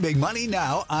Big money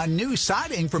now on new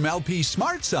siding from LP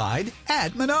SmartSide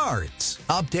at Menards.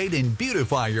 Update and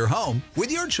beautify your home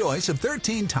with your choice of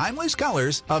 13 timeless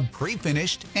colors of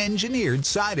pre-finished engineered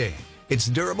siding. It's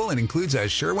durable and includes a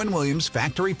Sherwin-Williams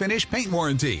factory finish paint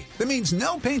warranty that means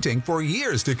no painting for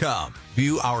years to come.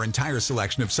 View our entire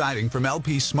selection of siding from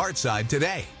LP SmartSide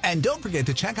today. And don't forget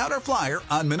to check out our flyer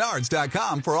on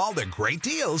Menards.com for all the great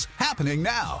deals happening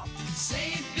now.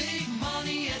 Save big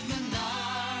money at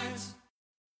Menards.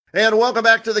 And welcome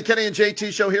back to the Kenny and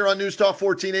JT Show here on News Talk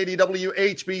 1480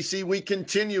 WHBC. We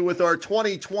continue with our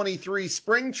 2023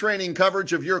 spring training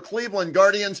coverage of your Cleveland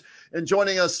Guardians. And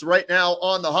joining us right now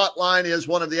on the hotline is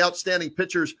one of the outstanding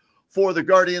pitchers for the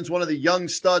Guardians, one of the young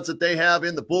studs that they have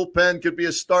in the bullpen. Could be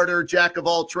a starter, jack of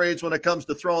all trades when it comes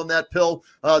to throwing that pill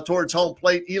towards home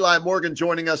plate. Eli Morgan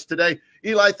joining us today.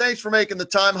 Eli, thanks for making the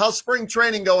time. How's spring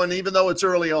training going, even though it's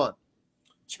early on?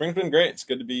 Spring's been great. It's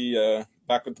good to be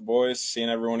back with the boys, seeing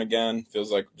everyone again.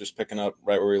 Feels like just picking up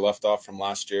right where we left off from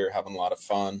last year, having a lot of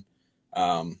fun.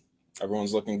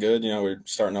 Everyone's looking good. You know, we're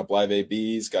starting up live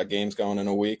ABs, got games going in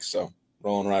a week, so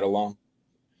rolling right along.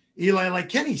 Eli, like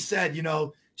Kenny said, you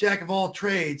know, jack of all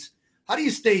trades. How do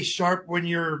you stay sharp when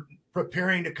you're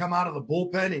preparing to come out of the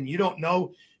bullpen and you don't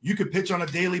know you could pitch on a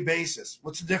daily basis?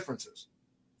 What's the differences?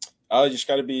 You just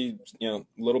got to be, a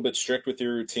little bit strict with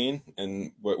your routine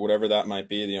and whatever that might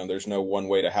be. You know, there's no one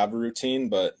way to have a routine,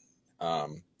 but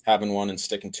having one and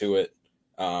sticking to it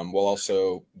while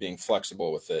also being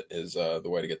flexible with it is the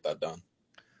way to get that done.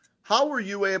 How were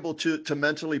you able to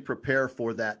mentally prepare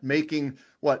for that? Making,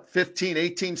 15,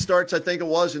 18 starts, I think it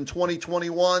was, in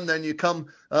 2021. Then you come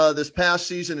this past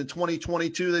season in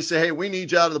 2022. They say, hey, we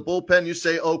need you out of the bullpen. You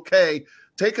say, okay.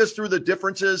 Take us through the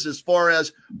differences as far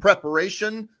as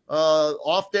preparation,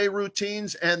 off-day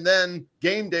routines, and then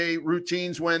game day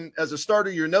routines when, as a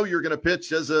starter, you know you're going to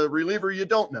pitch. As a reliever, you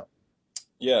don't know.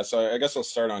 Yeah, so I guess I'll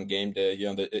start on game day.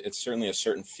 It's certainly a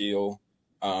certain feel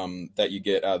that you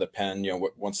get out of the pen.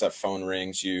 Once that phone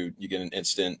rings, you get an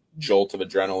instant jolt of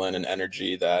adrenaline and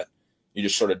energy that you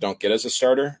just sort of don't get as a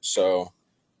starter. So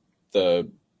the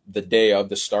day of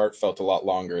the start felt a lot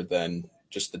longer than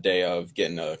just the day of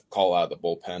getting a call out of the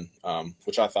bullpen,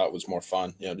 which I thought was more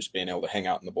fun, just being able to hang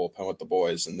out in the bullpen with the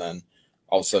boys. And then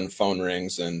all of a sudden phone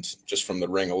rings and just from the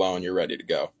ring alone, you're ready to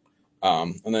go.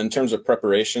 And then in terms of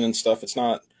preparation and stuff, it's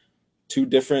not too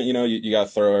different. You got to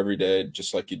throw every day,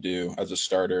 just like you do as a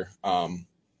starter. I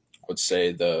would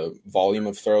say the volume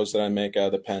of throws that I make out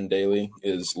of the pen daily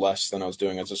is less than I was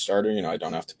doing as a starter. I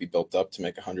don't have to be built up to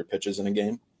make 100 pitches in a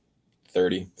game,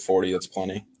 30, 40, that's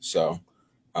plenty. So,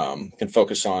 can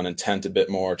focus on intent a bit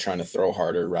more, trying to throw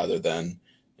harder rather than,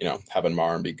 having my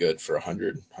arm be good for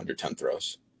 100, 110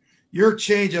 throws. Your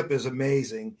changeup is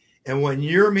amazing. And when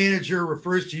your manager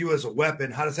refers to you as a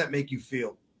weapon, how does that make you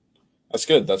feel? That's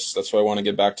good. That's what I want to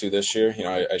get back to this year.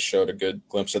 I showed a good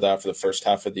glimpse of that for the first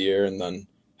half of the year and then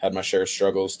had my share of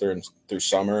struggles through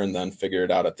summer and then figured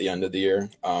it out at the end of the year.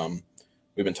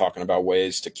 We've been talking about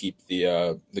ways to keep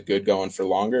the good going for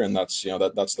longer, and that's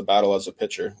that's the battle as a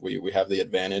pitcher. We have the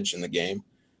advantage in the game,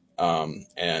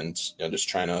 and just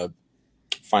trying to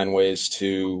find ways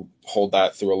to hold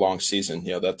that through a long season.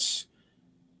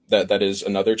 That is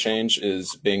another change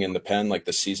is being in the pen. Like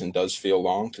the season does feel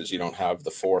long because you don't have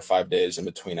the 4 or 5 days in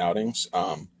between outings.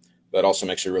 That also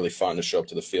makes it really fun to show up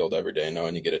to the field every day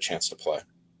knowing you get a chance to play.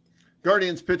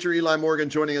 Guardians pitcher Eli Morgan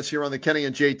joining us here on the Kenny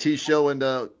and JT Show. And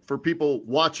for people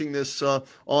watching this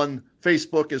on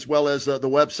Facebook as well as the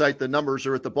website, the numbers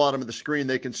are at the bottom of the screen.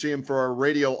 They can see them for our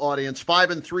radio audience.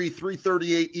 5-3,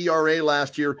 3.38 ERA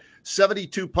last year,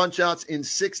 72 punch-outs in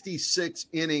 66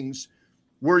 innings.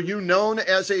 Were you known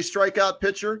as a strikeout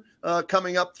pitcher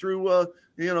coming up through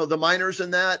the minors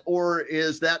and that, or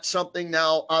is that something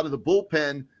now out of the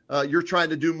bullpen you're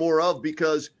trying to do more of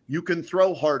because you can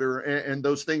throw harder and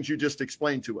those things you just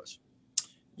explained to us?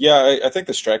 Yeah, I think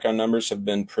the strikeout numbers have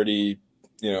been pretty,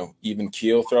 even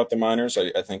keel throughout the minors.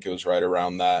 I think it was right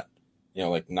around that,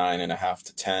 like 9.5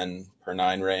 to 10 per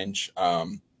 9 range.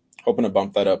 Hoping to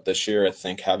bump that up this year. I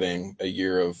think having a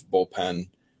year of bullpen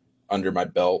under my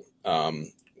belt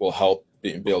will help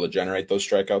be able to generate those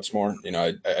strikeouts more.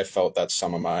 I felt that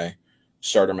some of my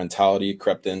starter mentality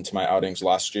crept into my outings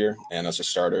last year. And as a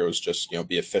starter, it was just,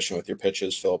 be efficient with your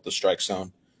pitches, fill up the strike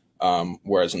zone.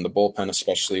 Whereas in the bullpen,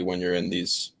 especially when you're in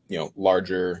these,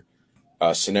 larger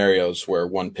scenarios where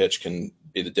one pitch can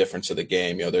be the difference of the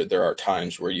game, there are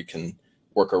times where you can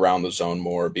work around the zone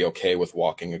more, be okay with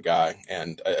walking a guy.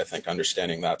 And I think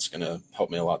understanding that's going to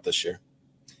help me a lot this year.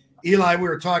 Eli, we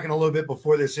were talking a little bit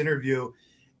before this interview,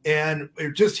 and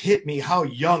it just hit me how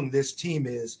young this team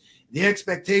is. The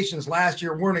expectations last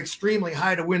year weren't extremely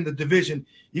high to win the division.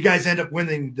 You guys end up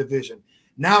winning the division.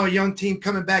 Now a young team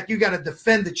coming back, you got to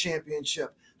defend the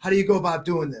championship. How do you go about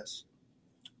doing this?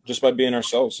 Just by being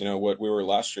ourselves. What we were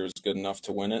last year was good enough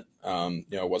to win it.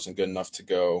 It wasn't good enough to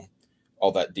go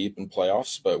all that deep in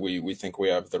playoffs, but we think we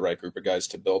have the right group of guys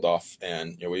to build off.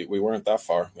 And we weren't that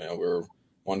far. We were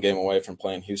one game away from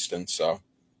playing Houston. So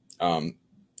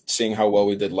seeing how well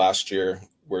we did last year,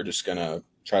 we're just gonna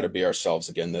try to be ourselves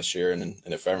again this year. And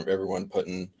if everyone put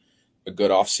in a good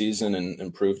off season and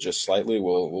improve just slightly,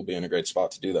 we'll be in a great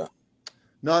spot to do that.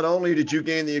 Not only did you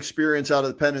gain the experience out of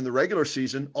the pen in the regular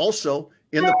season, also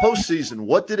in the postseason.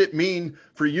 What did it mean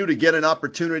for you to get an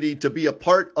opportunity to be a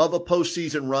part of a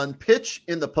postseason run, pitch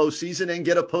in the postseason, and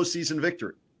get a postseason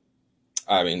victory?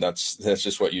 I mean, that's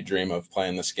just what you dream of,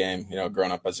 playing this game.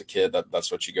 Growing up as a kid,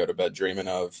 that's what you go to bed dreaming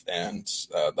of, and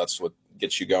that's what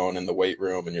gets you going in the weight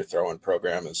room and your throwing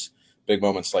program is big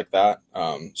moments like that.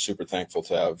 Super thankful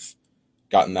to have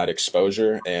gotten that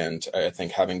exposure, and I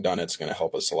think having done it's going to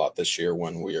help us a lot this year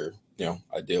when we're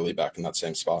ideally back in that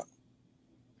same spot.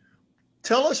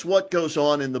 Tell us what goes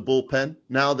on in the bullpen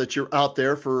now that you're out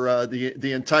there for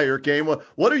the entire game.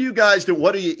 What are you guys doing?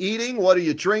 What are you eating? What are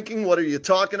you drinking? What are you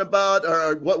talking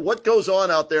about? What goes on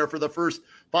out there for the first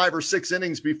 5 or 6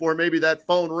 innings before maybe that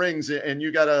phone rings and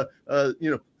you got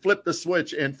to flip the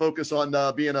switch and focus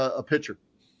on being a pitcher?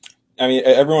 I mean,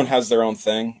 everyone has their own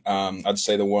thing. I'd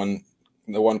say the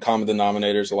one common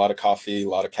denominator is a lot of coffee, a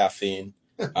lot of caffeine,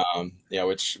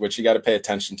 which you got to pay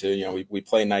attention to. We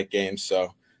play night games,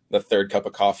 so the third cup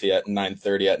of coffee at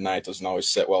 9:30 at night doesn't always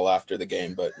sit well after the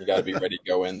game, but you got to be ready to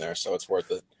go in there. So it's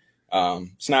worth it.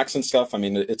 Snacks and stuff. I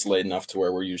mean, it's late enough to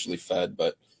where we're usually fed,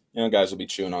 but guys will be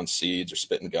chewing on seeds or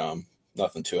spitting gum,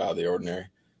 nothing too out of the ordinary.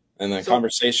 And then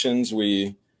conversations,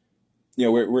 we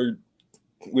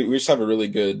just have a really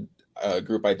good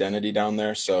group identity down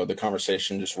there. So the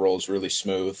conversation just rolls really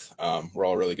smooth. We're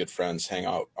all really good friends, hang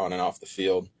out on and off the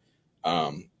field.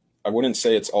 I wouldn't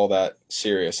say it's all that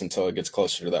serious until it gets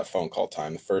closer to that phone call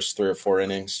time. The first 3 or 4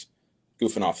 innings,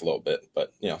 goofing off a little bit,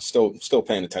 but still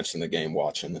paying attention to the game,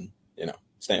 watching, and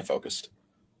staying focused.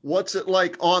 What's it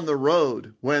like on the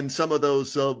road when some of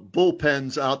those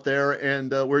bullpens out there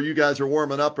and where you guys are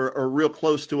warming up are real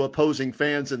close to opposing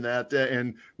fans in that?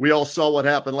 And we all saw what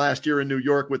happened last year in New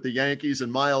York with the Yankees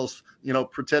and Miles,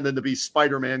 pretending to be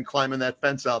Spider-Man climbing that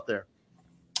fence out there.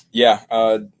 Yeah,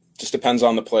 just depends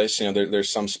on the place.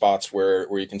 There's some spots where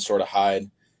you can sort of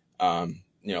hide.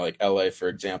 Like LA, for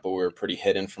example, we were pretty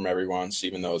hidden from everyone. So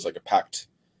even though it was like a packed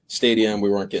stadium,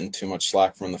 we weren't getting too much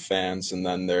slack from the fans. And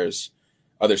then there's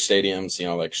other stadiums,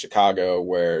 like Chicago,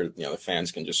 where, the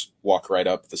fans can just walk right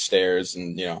up the stairs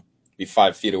and, be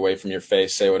 5 feet away from your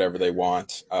face, say whatever they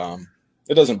want.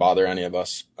 It doesn't bother any of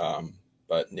us.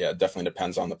 But yeah, it definitely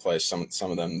depends on the place.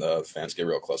 Some of them, the fans get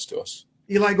real close to us.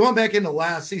 Eli, going back into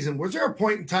last season, was there a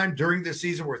point in time during this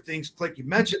season where things clicked? You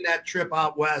mentioned that trip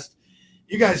out west.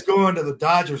 You guys go into the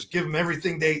Dodgers, give them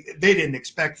everything they didn't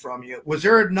expect from you. Was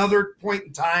there another point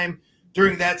in time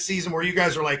during that season where you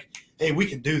guys were like, hey, we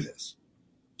can do this?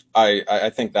 I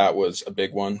think that was a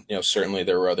big one. Certainly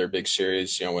there were other big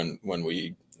series, when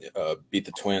we beat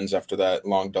the Twins after that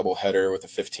long doubleheader with a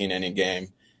 15-inning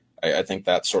game. I think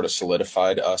that sort of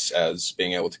solidified us as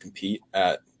being able to compete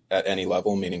at any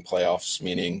level, meaning playoffs,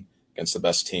 meaning against the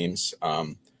best teams.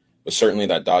 But certainly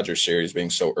that Dodgers series being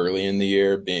so early in the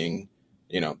year, being,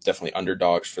 definitely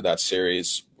underdogs for that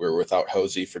series. We're without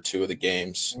Hosey for 2 of the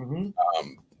games. Mm-hmm.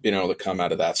 Being able to come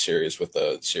out of that series with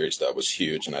a series that was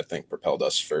huge and I think propelled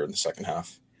us for the second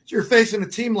half. So you're facing a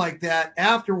team like that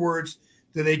afterwards.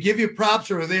 Do they give you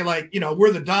props, or are they like,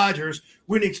 we're the Dodgers,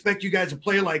 we didn't expect you guys to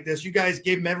play like this? You guys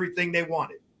gave them everything they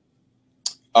wanted.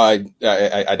 I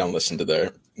don't listen to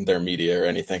their media or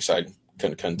anything, so I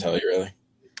couldn't tell you really.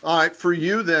 All right, for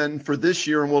you then, for this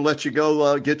year, and we'll let you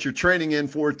go get your training in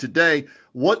for today,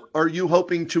 what are you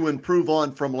hoping to improve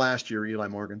on from last year, Eli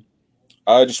Morgan?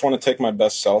 I just want to take my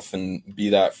best self and be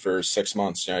that for 6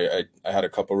 months. I had a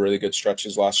couple really good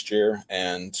stretches last year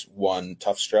and one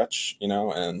tough stretch,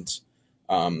 and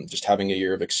just having a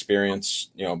year of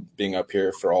experience, being up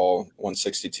here for all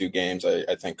 162 games,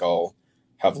 I think I'll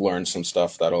have learned some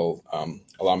stuff that'll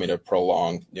allow me to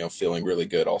prolong, feeling really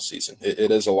good all season.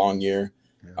 It is a long year,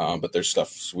 but there's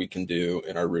stuff we can do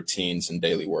in our routines and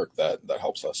daily work that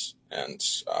helps us. And,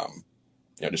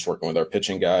 just working with our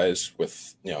pitching guys,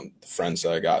 with, the friends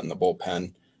that I got in the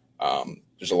bullpen.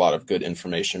 There's a lot of good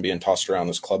information being tossed around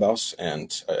this clubhouse,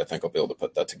 and I think I'll be able to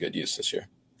put that to good use this year.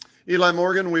 Eli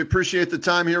Morgan, we appreciate the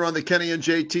time here on the Kenny and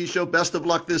JT Show. Best of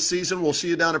luck this season. We'll see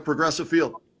you down at Progressive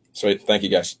Field. Sweet. Thank you,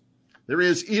 guys. There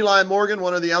is Eli Morgan,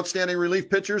 one of the outstanding relief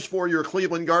pitchers for your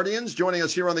Cleveland Guardians, joining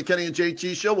us here on the Kenny and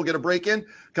JT Show. We'll get a break in,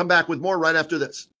 come back with more right after this.